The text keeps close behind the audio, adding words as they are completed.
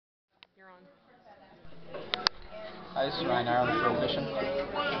Hi, this is Ryan Ireland with ReelFish'n.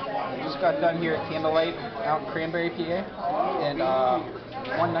 We just got done here at Candle Light out in Craberry, PA, and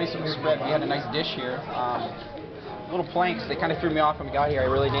one nice little spread. We had a nice dish here. Little planks, they kind of threw me off when we got here. I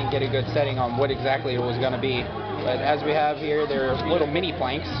really didn't get a good setting on what exactly it was going to be. But as we have here, they're little mini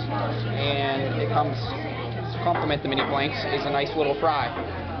planks, and it comes to complement the mini planks is a nice little fry,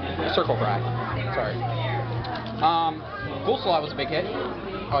 a circle fry. Sorry. Coleslaw was a big hit,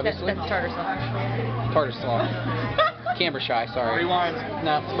 obviously. That's tartar sauce. Tartar sauce. Camber shy, sorry. Rewind.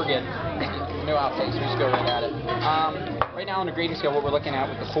 No, we're good. No outtakes, we just go right at it. Right now on the grading scale, what we're looking at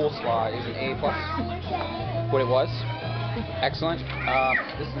with the coleslaw is an A+. What it was. Excellent.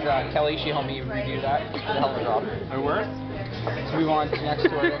 This is Kelly, she helped me review that. Did a hell of a job. My worth? Let's move on next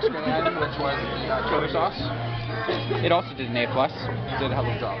to our next grade item, which was the tartar sauce. It also did an A+. Did a hell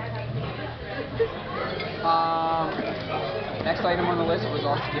of a job. Next item on the list was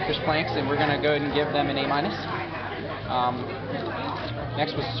also the fish planks, and we're going to go ahead and give them an A-.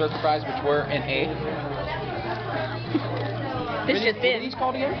 Next was the circle fries, which were an A. Fish and What are these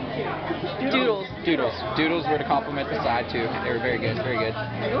called again? Doodles. Doodles. Doodles were to complement the side too. They were very good, very good.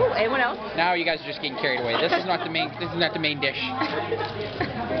 Ooh, anyone else? Now you guys are just getting carried away. This is not the main. This is not the main dish.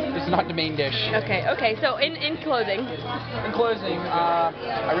 This is not the main dish. Okay. So in closing. In closing,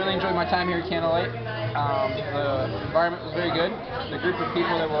 I really enjoyed my time here at Candle Light. The environment was very good. The group of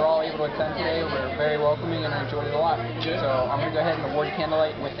people that were all able to attend today were very welcoming, and I enjoyed it a lot. So I'm going to go ahead and award Candle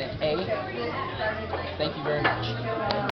Light with an A. Thank you very much.